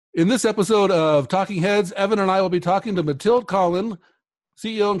In this episode of Talking Heads, Evan and I will be talking to Mathilde Collin,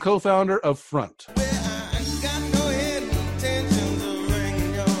 CEO and co-founder of Front.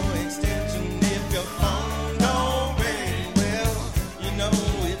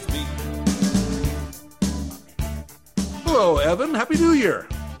 Hello, Evan. Happy New Year.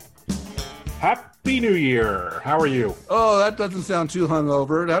 Happy New Year. How are you? Oh, that doesn't sound too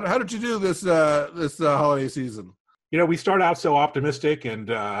hungover. How did you do this holiday season? You know, we start out so optimistic and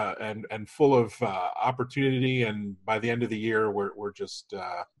full of opportunity, and by the end of the year, we're just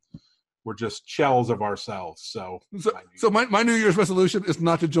shells of ourselves. So my New Year's resolution is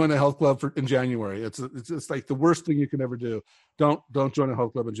not to join a health club in January. It's like the worst thing you can ever do. Don't join a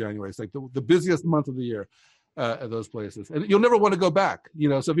health club in January. It's like the busiest month of the year at those places, and you'll never want to go back. You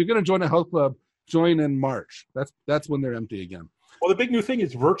know, so if you're going to join a health club, join in March. That's when they're empty again. Well, the big new thing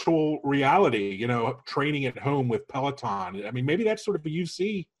is virtual reality, you know, training at home with Peloton. I mean, maybe that's sort of a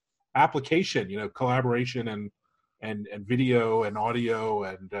UC application, you know, collaboration and video and audio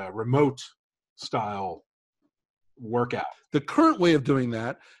and remote style workout. The current way of doing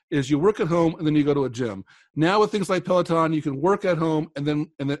that is you work at home and then you go to a gym. Now with things like Peloton, you can work at home and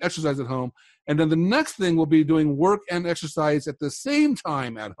then exercise at home. And then the next thing will be doing work and exercise at the same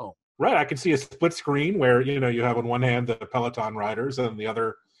time at home. Right, I can see a split screen where, you know, you have on one hand the Peloton riders and on the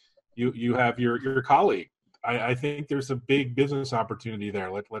other you have your colleague. I think there's a big business opportunity there.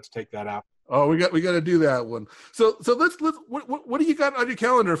 Let's take that out. Oh, we got to do that one. So let's what do you got on your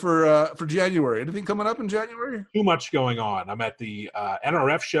calendar for January? Anything coming up in January? Too much going on. I'm at the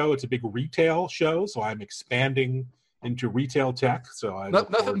NRF show. It's a big retail show, so I'm expanding into retail tech. So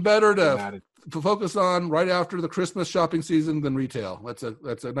nothing better to focus on right after the Christmas shopping season than retail. That's a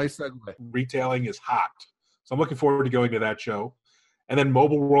nice segue. Retailing is hot. So I'm looking forward to going to that show. And then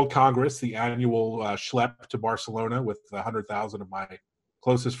Mobile World Congress, the annual schlep to Barcelona with 100,000 of my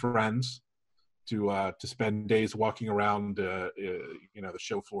closest friends to spend days walking around, you know, the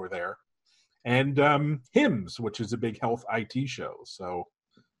show floor there. And HIMSS, which is a big health IT show. So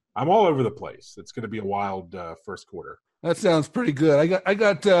I'm all over the place. It's going to be a wild first quarter. That sounds pretty good. I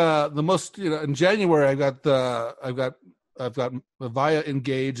got the most, you know, in January. I've got Via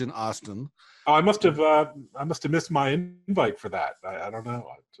Engage in Austin. Oh, I must have missed my invite for that. I don't know.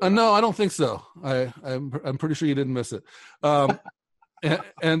 No, I don't think so. I'm pretty sure you didn't miss it. And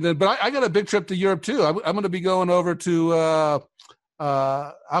then, but I got a big trip to Europe too. I'm going to be going over to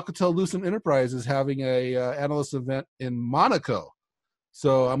Alcatel-Lucent Enterprises having a analyst event in Monaco.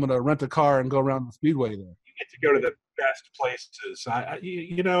 So I'm going to rent a car and go around the speedway there. You get to go to the best places.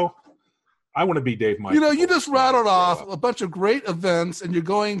 I want to be Dave Michael. You know, you just rattled off a bunch of great events, and you're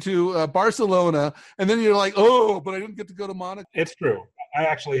going to Barcelona, and then you're like, oh, but I didn't get to go to Monaco. It's true. I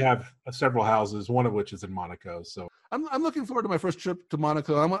actually have several houses, one of which is in Monaco. So I'm looking forward to my first trip to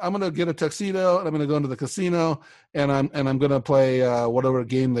Monaco. I'm going to get a tuxedo, and I'm going to go into the casino, and I'm going to play whatever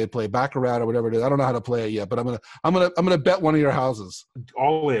game they play, Baccarat or whatever it is. I don't know how to play it yet, but I'm going to bet one of your houses.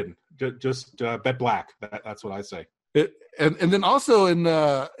 All in. Just bet black. That's what I say. And then also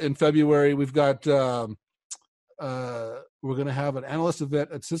in February we've got we're going to have an analyst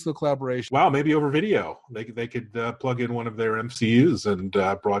event at Cisco Collaboration. Wow, maybe over video. They could plug in one of their MCUs and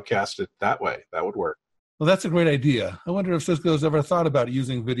broadcast it that way. That would work. Well, that's a great idea. I wonder if Cisco's ever thought about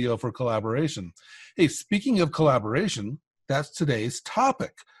using video for collaboration. Hey, speaking of collaboration, that's today's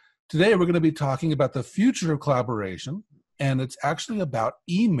topic. Today we're going to be talking about the future of collaboration, and it's actually about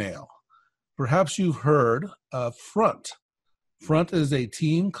email. Perhaps you've heard of Front. Front is a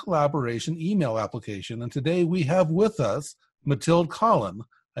team collaboration email application, and today we have with us Mathilde Collin,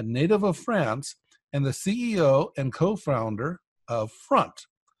 a native of France and the CEO and co-founder of Front.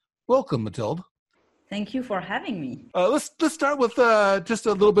 Welcome, Mathilde. Thank you for having me. Let's start with just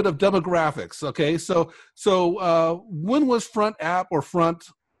a little bit of demographics. Okay, so when was Front app or Front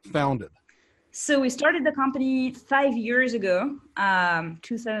founded? So we started the company 5 years ago,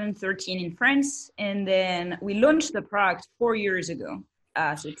 2013 in France, and then we launched the product 4 years ago,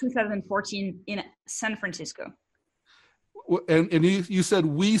 so 2014 in San Francisco. And you said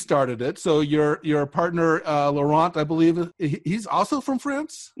we started it, so your partner Laurent, I believe, he's also from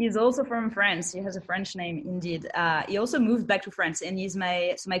France? He's also from France. He has a French name, indeed. He also moved back to France, and he's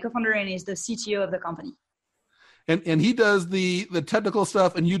my co-founder, and he's the CTO of the company. And he does the technical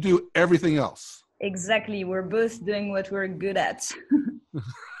stuff, and you do everything else. Exactly. We're both doing what we're good at.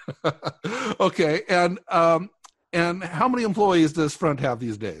 Okay. And how many employees does Front have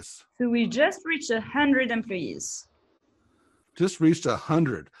these days? So we just reached 100 employees. Just reached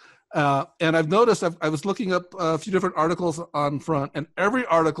 100. And I've noticed, I was looking up a few different articles on Front, and every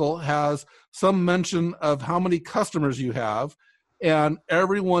article has some mention of how many customers you have. and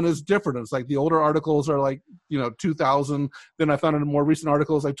everyone is different. It's like the older articles are like, 2,000. Then I found a more recent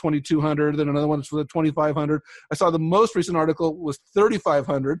article is like 2,200. Then another one is for the 2,500. I saw the most recent article was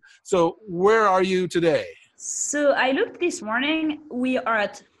 3,500. So where are you today? So I looked this morning. We are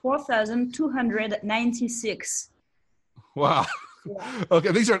at 4,296. Wow. Yeah.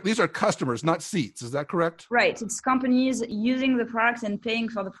 Okay, these are customers, not seats. Is that correct? Right. It's companies using the product and paying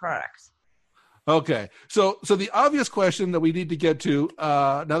for the product. Okay. So the obvious question that we need to get to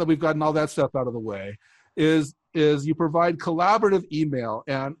now that we've gotten all that stuff out of the way is you provide collaborative email,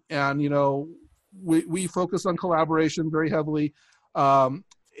 and we focus on collaboration very heavily. And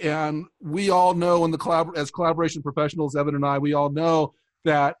we all know as collaboration professionals, Evan and I, we all know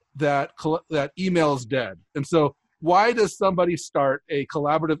that email is dead. And so why does somebody start a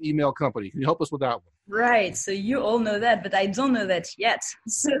collaborative email company? Can you help us with that one? Right. So you all know that, but I don't know that yet.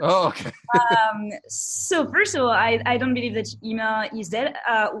 So, okay. So first of all, I don't believe that email is dead.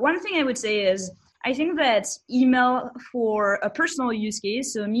 One thing I would say is I think that email for a personal use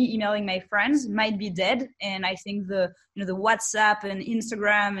case, so me emailing my friends, might be dead. And I think the WhatsApp and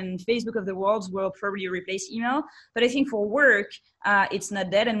Instagram and Facebook of the world will probably replace email. But I think for work, it's not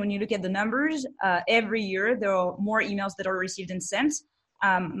dead. And when you look at the numbers, every year there are more emails that are received and sent.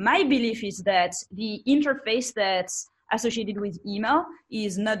 My belief is that the interface that's associated with email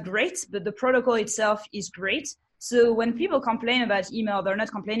is not great, but the protocol itself is great. So when people complain about email, they're not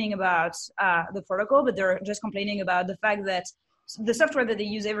complaining about the protocol, but they're just complaining about the fact that the software that they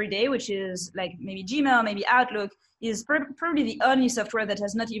use every day, which is like maybe Gmail, maybe Outlook, is probably the only software that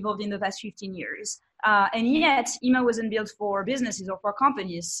has not evolved in the past 15 years. And yet, email wasn't built for businesses or for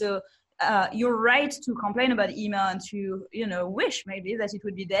companies. So you're right to complain about email and to wish maybe that it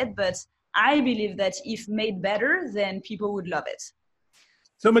would be dead. But I believe that if made better, then people would love it.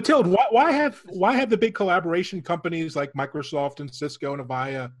 So Mathilde, why have the big collaboration companies like Microsoft and Cisco and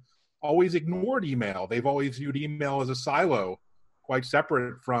Avaya always ignored email? They've always viewed email as a silo, quite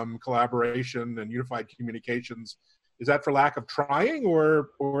separate from collaboration and unified communications. Is that for lack of trying, or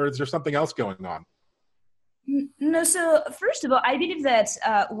is there something else going on? No, so first of all, I believe that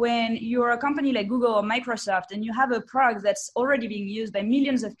when you're a company like Google or Microsoft and you have a product that's already being used by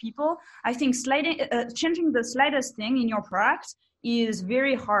millions of people, I think changing the slightest thing in your product is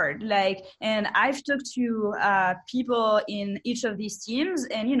very hard. And I've talked to people in each of these teams,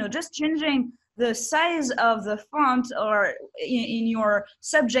 and just changing the size of the font or in your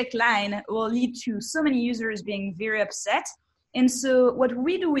subject line will lead to so many users being very upset. And so what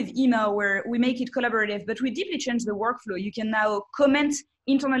we do with email, where we make it collaborative, but we deeply change the workflow. You can now comment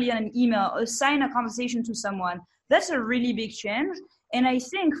internally on an email, assign a conversation to someone. That's a really big change. And I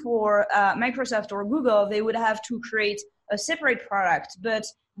think for Microsoft or Google, they would have to create a separate product. But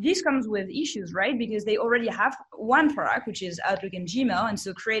this comes with issues, right? Because they already have one product, which is Outlook and Gmail. And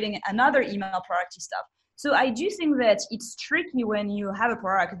so creating another email product is tough. So I do think that it's tricky when you have a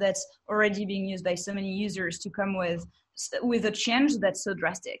product that's already being used by so many users to come with a change that's so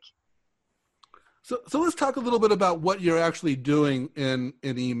drastic. So let's talk a little bit about what you're actually doing in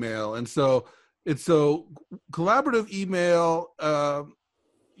email. And so collaborative email,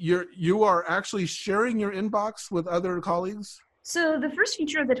 you are actually sharing your inbox with other colleagues? So the first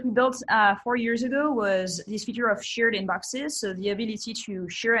feature that we built 4 years ago was this feature of shared inboxes. So the ability to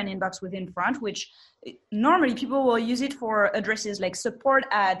share an inbox within Front, which normally people will use it for addresses like support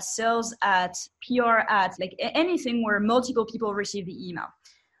at, sales at, PR at, like anything where multiple people receive the email.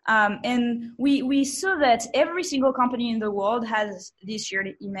 And we saw that every single company in the world has these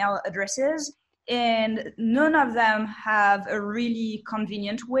shared email addresses, and none of them have a really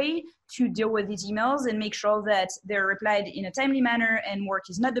convenient way to deal with these emails and make sure that they're replied in a timely manner and work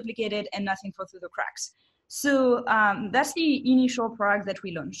is not duplicated and nothing falls through the cracks. So that's the initial product that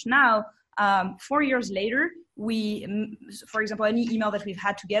we launched. Now, 4 years later, for example, any email that we've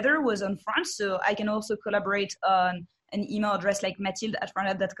had together was on Front, so I can also collaborate on an email address like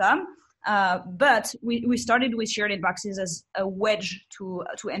mathilde@frontapp.com. But we started with shared inboxes as a wedge to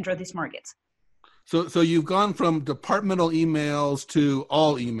enter this market. So you've gone from departmental emails to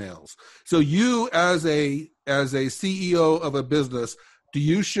all emails. So you, as a CEO of a business, do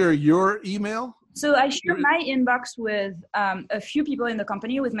you share your email? So I share my inbox with a few people in the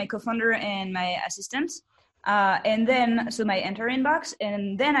company, with my co-founder and my assistant, and then so my enter inbox,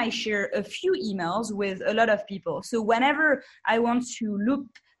 and then I share a few emails with a lot of people. So whenever I want to loop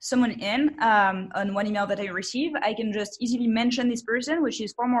someone in on one email that I receive, I can just easily mention this person, which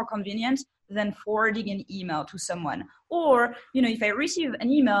is far more convenient than forwarding an email to someone. Or, if I receive an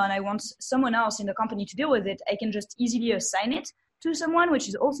email and I want someone else in the company to deal with it, I can just easily assign it to someone, which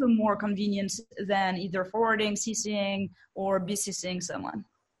is also more convenient than either forwarding, CCing, or BCCing someone.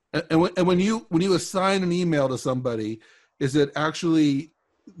 And when you assign an email to somebody, is it actually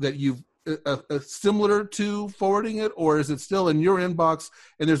that you've similar to forwarding it, or is it still in your inbox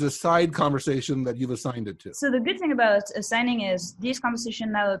and there's a side conversation that you've assigned it to? So the good thing about assigning is this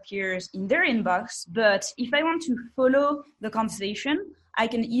conversation now appears in their inbox, but if I want to follow the conversation, I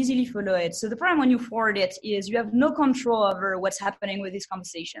can easily follow it. So the problem when you forward it is you have no control over what's happening with this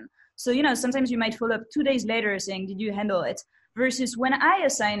conversation. So, sometimes you might follow up 2 days later saying, did you handle it? Versus when I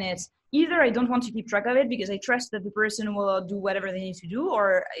assign it, either I don't want to keep track of it because I trust that the person will do whatever they need to do,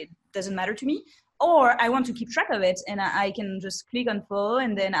 or it doesn't matter to me, or I want to keep track of it and I can just click on follow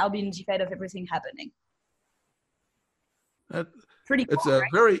and then I'll be notified of everything happening. Pretty cool, it's a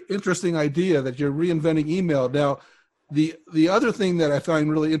very interesting idea that you're reinventing email. Now, the other thing that I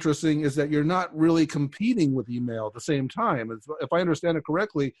find really interesting is that you're not really competing with email at the same time. If I understand it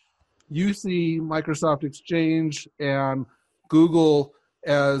correctly, you see Microsoft Exchange and Google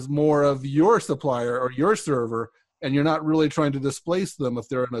as more of your supplier or your server, and you're not really trying to displace them if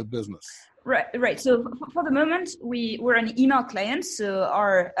they're in a business. Right. So for the moment, we're an email client. So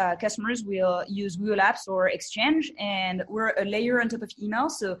our customers will use Google Apps or Exchange, and we're a layer on top of email.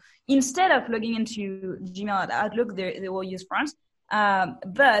 So instead of logging into Gmail or Outlook, they will use Front.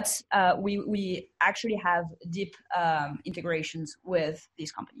 But we actually have deep integrations with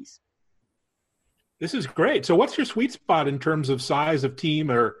these companies. This is great. So what's your sweet spot in terms of size of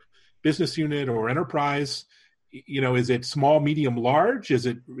team or business unit or enterprise? Is it small, medium, large? Is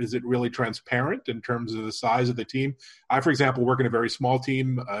it really transparent in terms of the size of the team? I, for example, work in a very small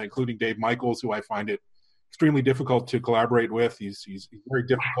team, including Dave Michaels, who I find it extremely difficult to collaborate with. He's very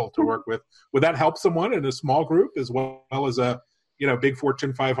difficult to work with. Would that help someone in a small group as well as a big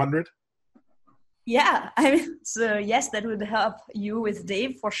Fortune 500? Yeah, so yes, that would help you with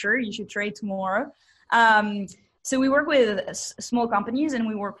Dave for sure. You should try tomorrow. So we work with small companies and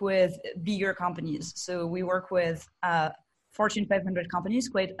we work with bigger companies. So we work with Fortune 500 companies,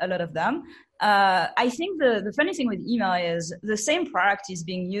 quite a lot of them. I think the funny thing with email is the same product is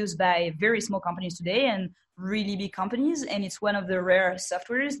being used by very small companies today and really big companies. And it's one of the rare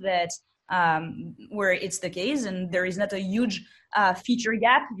softwares that where it's the case. And there is not a huge feature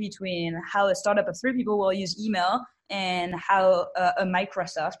gap between how a startup of 3 people will use email and how a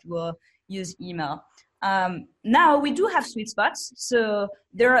Microsoft will use email. Now we do have sweet spots. So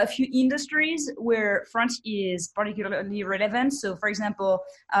there are a few industries where Front is particularly relevant. So for example,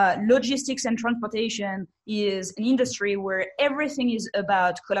 logistics and transportation is an industry where everything is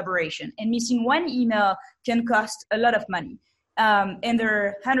about collaboration, and missing one email can cost a lot of money. And there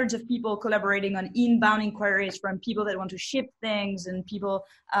are hundreds of people collaborating on inbound inquiries from people that want to ship things and people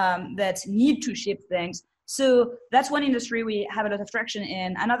that need to ship things. So that's one industry we have a lot of traction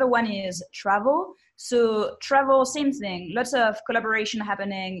in. Another one is travel. So travel, same thing, lots of collaboration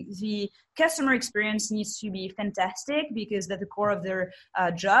happening. The customer experience needs to be fantastic because that's the core of their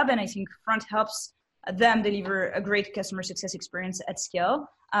job. And I think Front helps them deliver a great customer success experience at scale.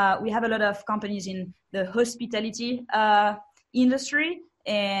 We have a lot of companies in the hospitality industry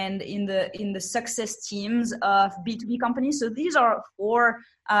and in the success teams of B2B companies. So these are 4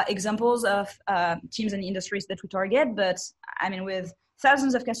 examples of teams and industries that we target. But with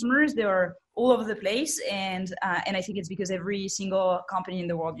thousands of customers, they are all over the place, and I think it's because every single company in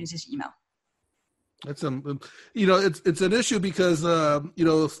the world uses email. That's it's an issue because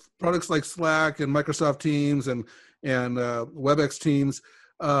products like Slack and Microsoft Teams and WebEx Teams,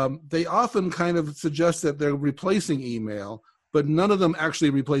 they often kind of suggest that they're replacing email, but none of them actually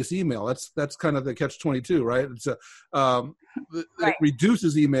replace email. That's kind of the catch-22, right? It's right. It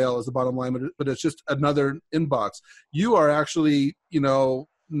reduces email as the bottom line, but it's just another inbox. You are actually,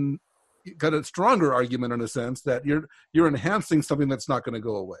 got a stronger argument in a sense that you're enhancing something that's not going to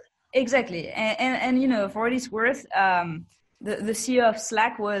go away. Exactly, and for what it's worth, the CEO of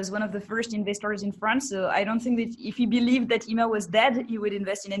Slack was one of the first investors in France. So I don't think that if he believed that email was dead, he would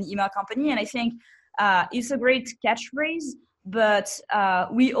invest in an email company. And I think it's a great catchphrase. But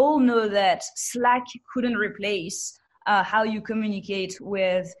we all know that Slack couldn't replace how you communicate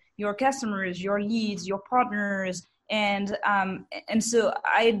with your customers, your leads, your partners, and so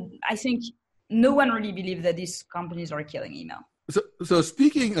I think no one really believes that these companies are killing email. So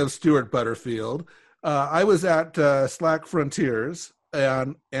speaking of Stuart Butterfield, I was at Slack Frontiers,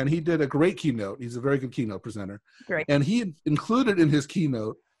 and he did a great keynote. He's a very good keynote presenter. Great. And he included in his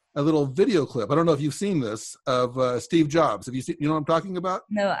keynote a little video clip. I don't know if you've seen this of Steve Jobs. Have you seen? You know what I'm talking about?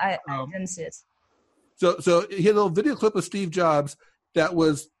 No, I didn't see it. So he had a little video clip of Steve Jobs that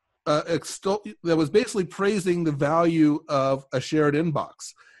was that was basically praising the value of a shared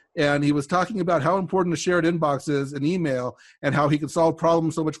inbox. And he was talking about how important a shared inbox is in email and how he could solve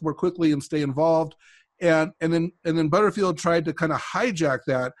problems so much more quickly and stay involved. And then Butterfield tried to kind of hijack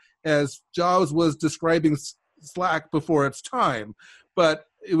that as Jobs was describing Slack before its time. But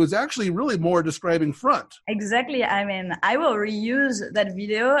it was actually really more describing Front. Exactly. I mean, I will reuse that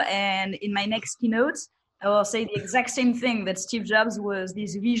video, and in my next keynote, I will say the exact same thing, that Steve Jobs was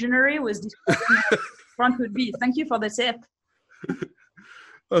this visionary, was describing what Front would be. Thank you for the tip.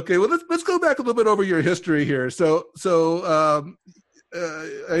 Okay, well, let's go back a little bit over your history here. So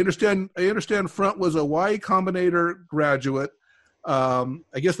I understand Front was a Y Combinator graduate. I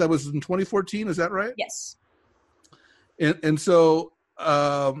guess that was in 2014. Is that right? Yes. And so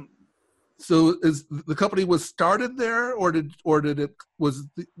is the company was started there, or what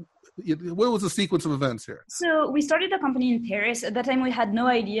was the sequence of events here? So we started a company in Paris. At that time, we had no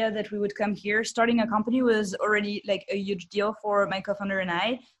idea that we would come here. Starting a company was already like a huge deal for my co-founder and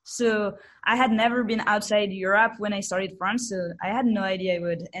I. So I had never been outside Europe when I started Front. So I had no idea I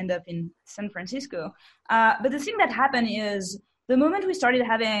would end up in San Francisco. But the thing that happened is the moment we started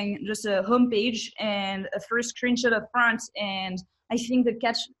having just a homepage and a first screenshot of Front, and I think the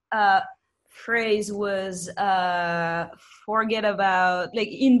catch phrase was forget about, like,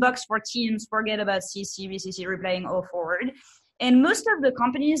 inbox for Teams, forget about CC, BCC, replying all forward. And most of the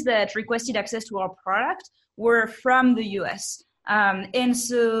companies that requested access to our product were from the US. And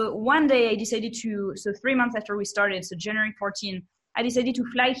so one day I decided so 3 months after we started, so January 14, I decided to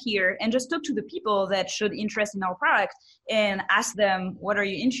fly here and just talk to the people that showed interest in our product and ask them, what are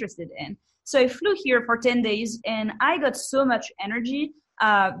you interested in? So I flew here for 10 days and I got so much energy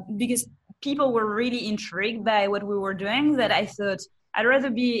because people were really intrigued by what we were doing that I thought I'd rather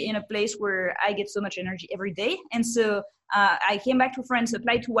be in a place where I get so much energy every day. And so I came back to France,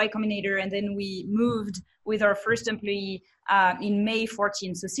 applied to Y Combinator, and then we moved with our first employee in May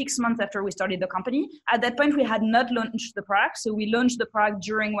 14, so 6 months after we started the company. At that point, we had not launched the product, so we launched the product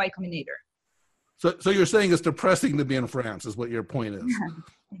during Y Combinator. So you're saying it's depressing to be in France, is what your point is.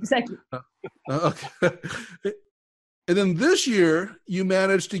 Exactly. Okay. And then this year, you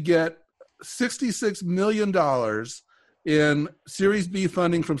managed to get $66 million in Series B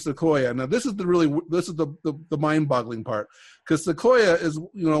funding from Sequoia. Now, this is the mind-boggling part, because Sequoia is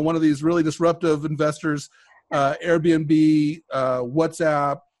one of these really disruptive investors, Airbnb,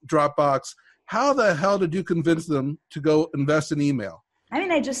 WhatsApp, Dropbox. How the hell did you convince them to go invest in email? I mean,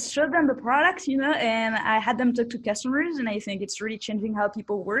 I just showed them the product, and I had them talk to customers, and I think it's really changing how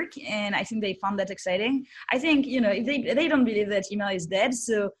people work, and I think they found that exciting. I think, if they don't believe that email is dead,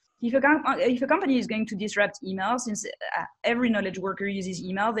 so if a company is going to disrupt email, since every knowledge worker uses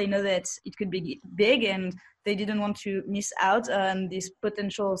email, they know that it could be big, and they didn't want to miss out on this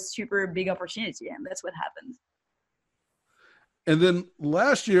potential super big opportunity, and that's what happened. And then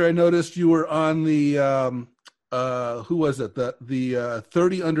last year, I noticed you were on the who was it? The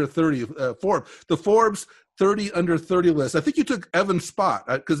 30 under 30 the Forbes 30 under 30 list. I think you took Evan's spot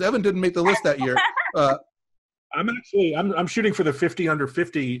because Evan didn't make the list that year. I'm shooting for the 50 under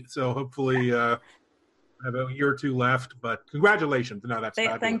 50, so hopefully I have a year or two left. But congratulations! No, that's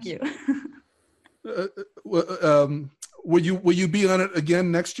fabulous. Thank you. Will you be on it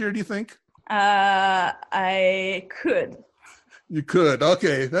again next year? Do you think? I could. You could.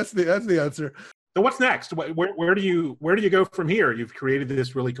 Okay, that's the answer. So what's next? Where do you go from here? You've created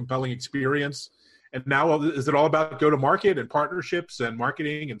this really compelling experience, and now is it all about go to market and partnerships and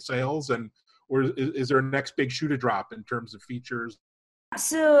marketing and sales, or is there a next big shoe to drop in terms of features?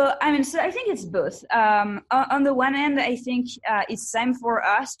 So I think it's both. On the one end, I think it's time for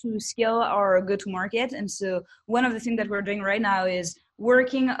us to scale our go-to-market. And so one of the things that we're doing right now is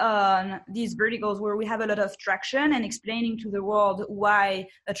working on these verticals where we have a lot of traction and explaining to the world why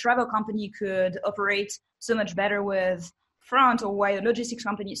a travel company could operate so much better with Front, or why a logistics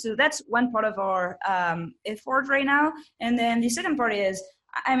company. So that's one part of our effort right now. And then the second part is,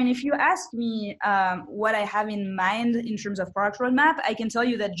 if you ask me what I have in mind in terms of product roadmap, I can tell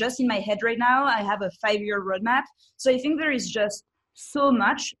you that just in my head right now, I have a 5-year roadmap. So I think there is just so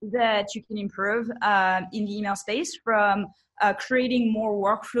much that you can improve in the email space, from creating more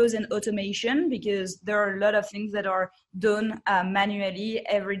workflows and automation, because there are a lot of things that are done manually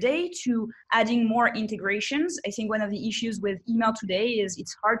every day, to adding more integrations. I think one of the issues with email today is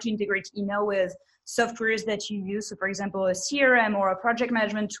it's hard to integrate email with softwares that you use. So for example, a CRM or a project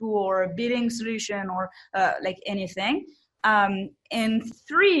management tool or a billing solution or like anything. And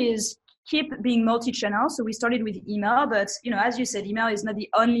 3 is keep being multi-channel. So we started with email, but as you said, email is not the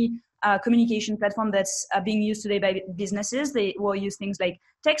only communication platform that's being used today by businesses. They will use things like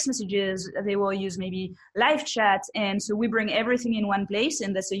text messages. They will use maybe live chat. And so we bring everything in one place,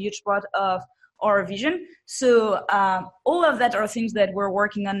 and that's a huge part of our vision. So all of that are things that we're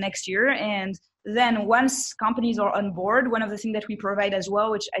working on next year. And then once companies are on board, one of the things that we provide as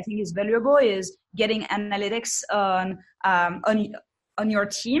well, which I think is valuable, is getting analytics on your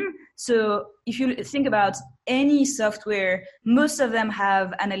team. So if you think about any software, most of them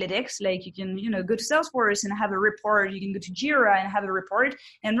have analytics. Like you can, go to Salesforce and have a report. You can go to Jira and have a report.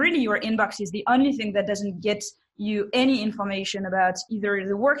 And really your inbox is the only thing that doesn't get you any information about either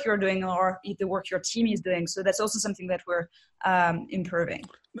the work you're doing or the work your team is doing. So that's also something that we're improving.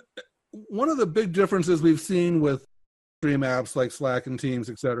 One of the big differences we've seen with stream apps like Slack and Teams,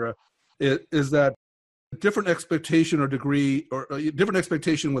 et cetera, is that different expectation or degree or different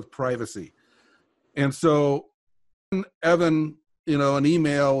expectation with privacy. And so Evan, an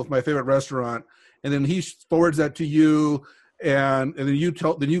email with my favorite restaurant, and then he forwards that to you, and then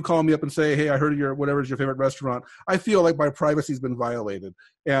you call me up and say, hey, I heard whatever is your favorite restaurant. I feel like my privacy's been violated.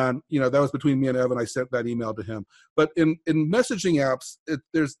 And, that was between me and Evan. I sent that email to him. But in messaging apps,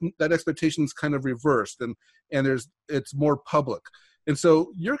 there's that expectation is kind of reversed, and it's more public. And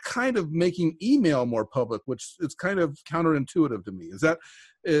so you're kind of making email more public, which is kind of counterintuitive to me. Is that,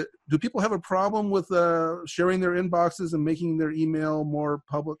 do people have a problem with sharing their inboxes and making their email more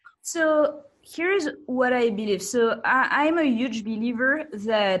public? So here's what I believe. So I'm a huge believer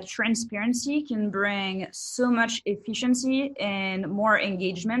that transparency can bring so much efficiency and more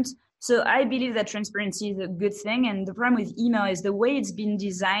engagement. So I believe that transparency is a good thing. And the problem with email is the way it's been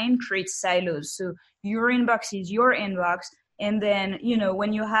designed creates silos. So your inbox is your inbox. And then,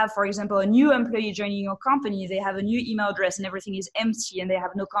 when you have, for example, a new employee joining your company, they have a new email address and everything is empty and they have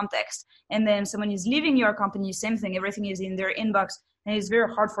no context. And then someone is leaving your company, same thing, everything is in their inbox. And it's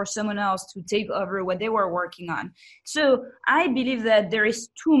very hard for someone else to take over what they were working on. So I believe that there is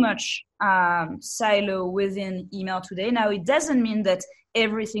too much silo within email today. Now, it doesn't mean that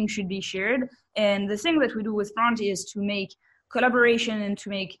everything should be shared. And the thing that we do with Front is to make collaboration and to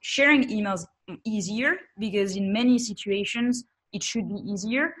make sharing emails easier, because in many situations it should be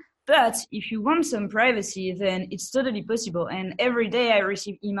easier. But if you want some privacy, then it's totally possible. And every day I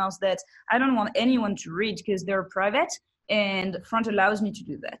receive emails that I don't want anyone to read because they're private, and Front allows me to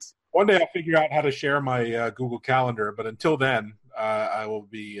do that. One day I'll figure out how to share my Google Calendar, but until then, I will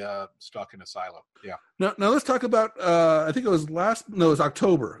be stuck in a silo. Yeah. Now let's talk about, I think it was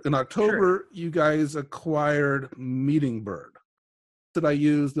October. In October, sure. You guys acquired Meetingbird. That I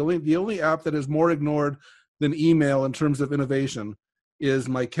use, the only app that is more ignored than email in terms of innovation is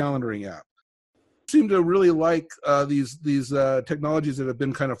my calendaring app. I seem to really like these technologies that have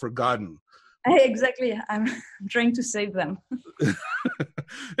been kind of forgotten. Exactly. I'm trying to save them.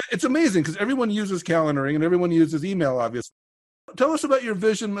 It's amazing because everyone uses calendaring and everyone uses email, obviously. Tell us about your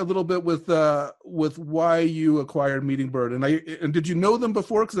vision a little bit with why you acquired Meetingbird. And did you know them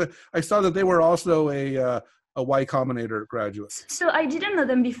before? Because I saw that they were also a Y Combinator graduate. So I didn't know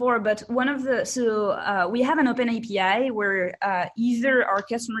them before, but we have an open API where either our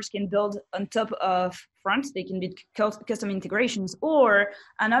customers can build on top of Front, they can build custom integrations, or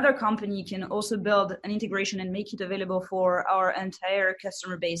another company can also build an integration and make it available for our entire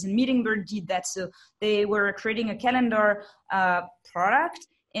customer base. And Meetingbird did that. So they were creating a calendar product,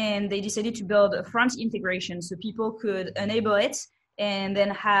 and they decided to build a Front integration so people could enable it and then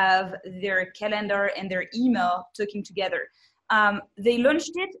have their calendar and their email talking together. They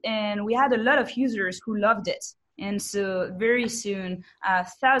launched it, and we had a lot of users who loved it. And so very soon,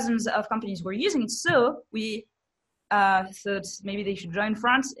 thousands of companies were using it. So we thought maybe they should join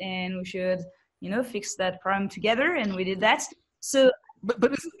Front, and we should, fix that problem together. And we did that. So,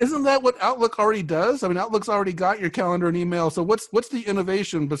 but isn't that what Outlook already does? I mean, Outlook's already got your calendar and email. So what's the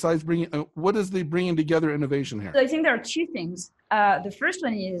innovation besides what is the bringing together innovation here? So I think there are two things. The first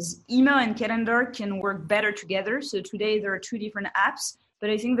one is email and calendar can work better together. So today there are two different apps, but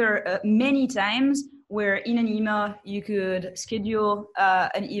I think there are many times where in an email you could schedule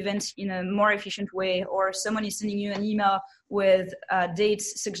an event in a more efficient way, or someone is sending you an email with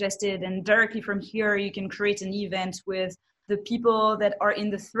dates suggested, and directly from here you can create an event with the people that are in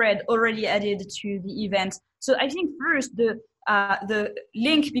the thread already added to the event. So I think first the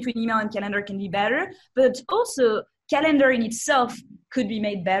link between email and calendar can be better, but also calendar in itself could be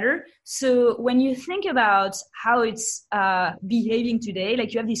made better. So when you think about how it's behaving today,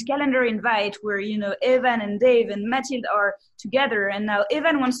 like you have this calendar invite where, Evan and Dave and Mathilde are together, and now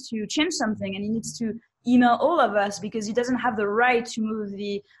Evan wants to change something and he needs to email all of us because he doesn't have the right to move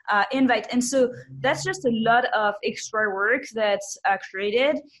the invite. And so that's just a lot of extra work that's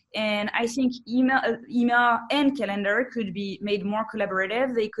created. And I think email and calendar could be made more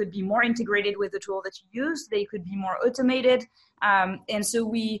collaborative. They could be more integrated with the tool that you use. They could be more automated. And so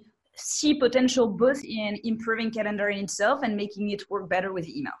we see potential both in improving calendar in itself and making it work better with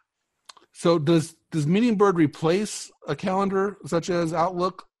email. So does Meetingbird replace a calendar such as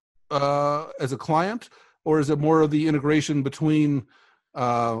Outlook as a client, or is it more of the integration between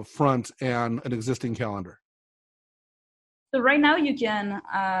Front and an existing calendar? So right now you can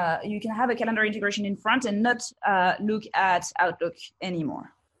have a calendar integration in Front and not look at Outlook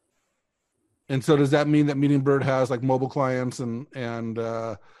anymore. And so does that mean that Meetingbird has like mobile clients and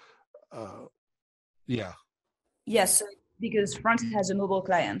yeah? Yes, because Front has a mobile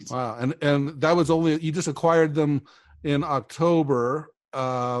client. Wow, and that was you just acquired them in October.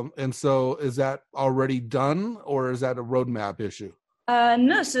 And so is that already done, or is that a roadmap issue?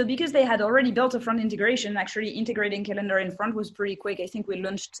 No, so because they had already built a Front integration, actually integrating calendar in Front was pretty quick. I think we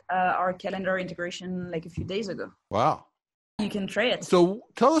launched our calendar integration like a few days ago. Wow. You can try it. So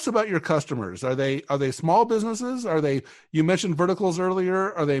tell us about your customers. Are they small businesses? You mentioned verticals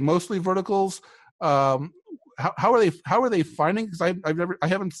earlier. Are they mostly verticals? How are they finding? Because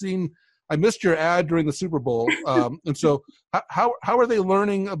I missed your ad during the Super Bowl. And so how are they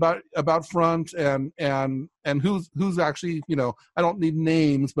learning about Front and who's actually, I don't need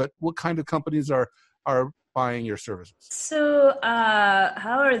names, but what kind of companies are buying your services? So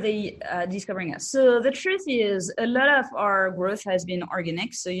how are they discovering us? So the truth is a lot of our growth has been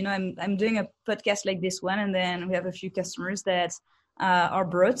organic. So, I'm doing a podcast like this one, and then we have a few customers that are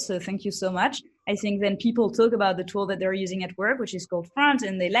brought. So thank you so much. I think then people talk about the tool that they're using at work, which is called Front,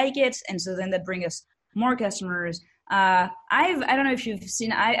 and they like it. And so then that brings us more customers. I don't know if you've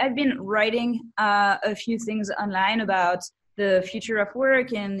seen, I've been writing a few things online about the future of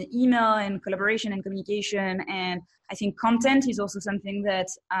work and email and collaboration and communication. And I think content is also something that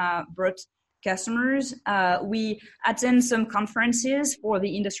brought customers. We attend some conferences for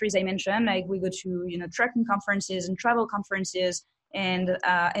the industries I mentioned, like we go to, trucking conferences and travel conferences, and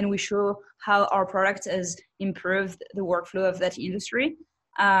we show how our product has improved the workflow of that industry.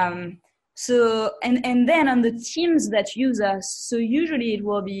 So, and then on the teams that use us, so usually it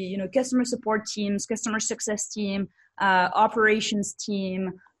will be, customer support teams, customer success team, operations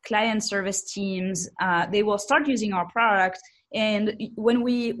team, client service teams, they will start using our product. And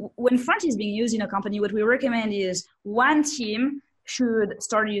when Front is being used in a company, what we recommend is one team should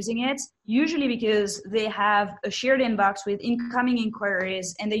start using it, usually because they have a shared inbox with incoming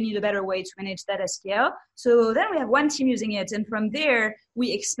inquiries and they need a better way to manage that at scale. So then we have one team using it, and from there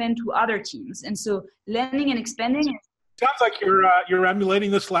we expand to other teams. And so learning and expanding. Sounds like you're emulating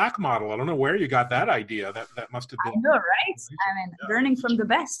the Slack model. I don't know where you got that idea. That must have been. I know, right? Learning from the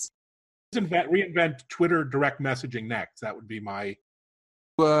best. Reinvent Twitter direct messaging next. That would be my.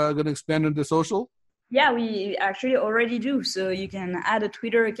 Going to expand into social? Yeah, we actually already do. So you can add a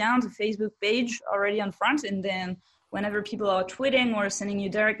Twitter account, a Facebook page already on Front, and then whenever people are tweeting or sending you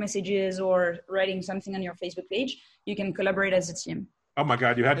direct messages or writing something on your Facebook page, you can collaborate as a team. Oh my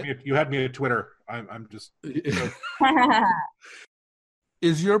God, you had me at Twitter. I'm just.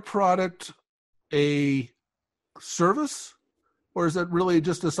 Is your product a service, or is it really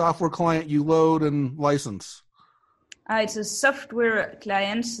just a software client you load and license? It's a software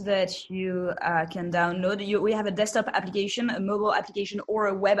client that you can download. We have a desktop application, a mobile application, or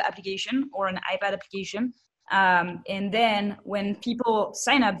a web application, or an iPad application. And then when people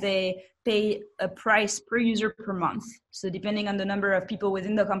sign up, they pay a price per user per month. So depending on the number of people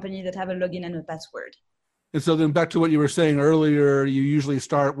within the company that have a login and a password. And so then back to what you were saying earlier, you usually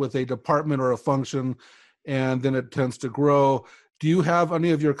start with a department or a function, and then it tends to grow. Do you have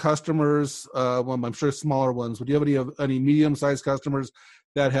any of your customers, well, I'm sure smaller ones, but do you have any medium-sized customers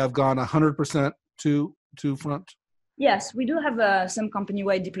that have gone 100% to Front? Yes, we do have some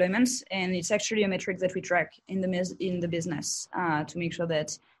company-wide deployments, and it's actually a metric that we track in the business to make sure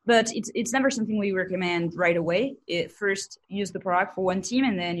that. But it's never something we recommend right away. First, use the product for one team,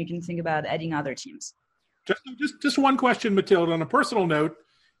 and then you can think about adding other teams. Just one question, Mathilde. On a personal note,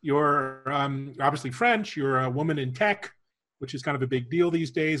 you're obviously French. You're a woman in tech, which is kind of a big deal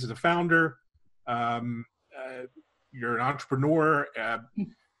these days as a founder. You're an entrepreneur.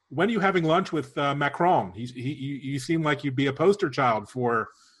 When are you having lunch with Macron? You seem like you'd be a poster child for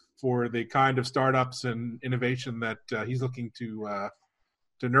the kind of startups and innovation that he's looking to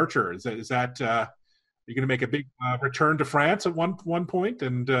nurture. Is that You're going to make a big return to France at one point,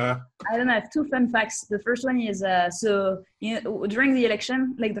 and I don't know. I have two fun facts. The first one is during the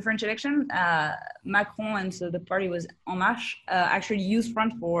election, like the French election, Macron and so the party was En Marche actually used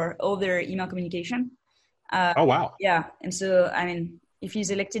France for all their email communication. Oh wow! Yeah, and so I mean, if he's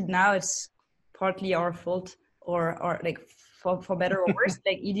elected now, it's partly our fault, or like for better or worse.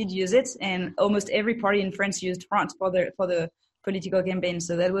 Like he did use it, and almost every party in France used France for the political campaign.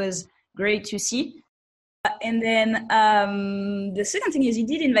 So that was great to see. And then the second thing is he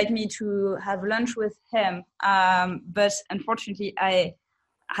did invite me to have lunch with him, but unfortunately I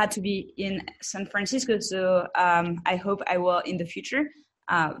had to be in San Francisco, so I hope I will in the future.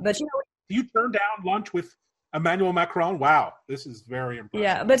 But you turned down lunch with Emmanuel Macron? Wow, this is very impressive.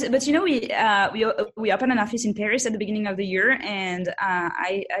 Yeah, but we opened an office in Paris at the beginning of the year, and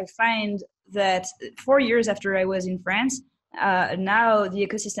I find that 4 years after I was in France. Now the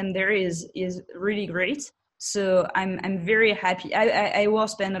ecosystem there is really great, so I'm very happy. I will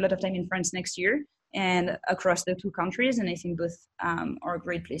spend a lot of time in France next year and across the two countries, and I think both are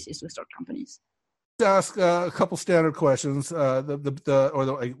great places to start companies. Ask a couple standard questions.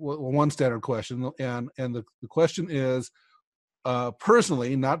 One standard question, and the question is,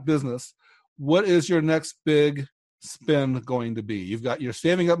 personally, not business. What is your next big spend going to be? You're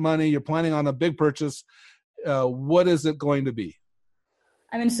saving up money. You're planning on a big purchase. What is it going to be?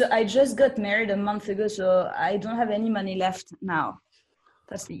 I mean, so I just got married a month ago, so I don't have any money left now.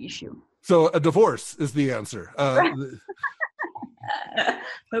 That's the issue. So a divorce is the answer.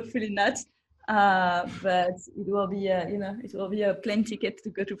 Hopefully not. But it will be a plane ticket to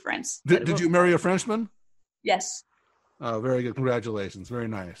go to France. Did you marry a Frenchman? Yes. Very good. Congratulations. Very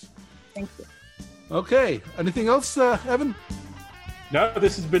nice. Thank you. Okay. Anything else, Evan? No,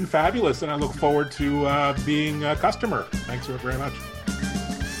 this has been fabulous, and I look forward to being a customer. Thanks very much.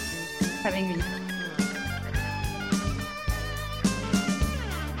 Having me.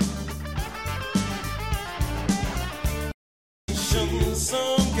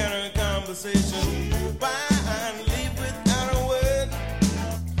 Some kind of conversation.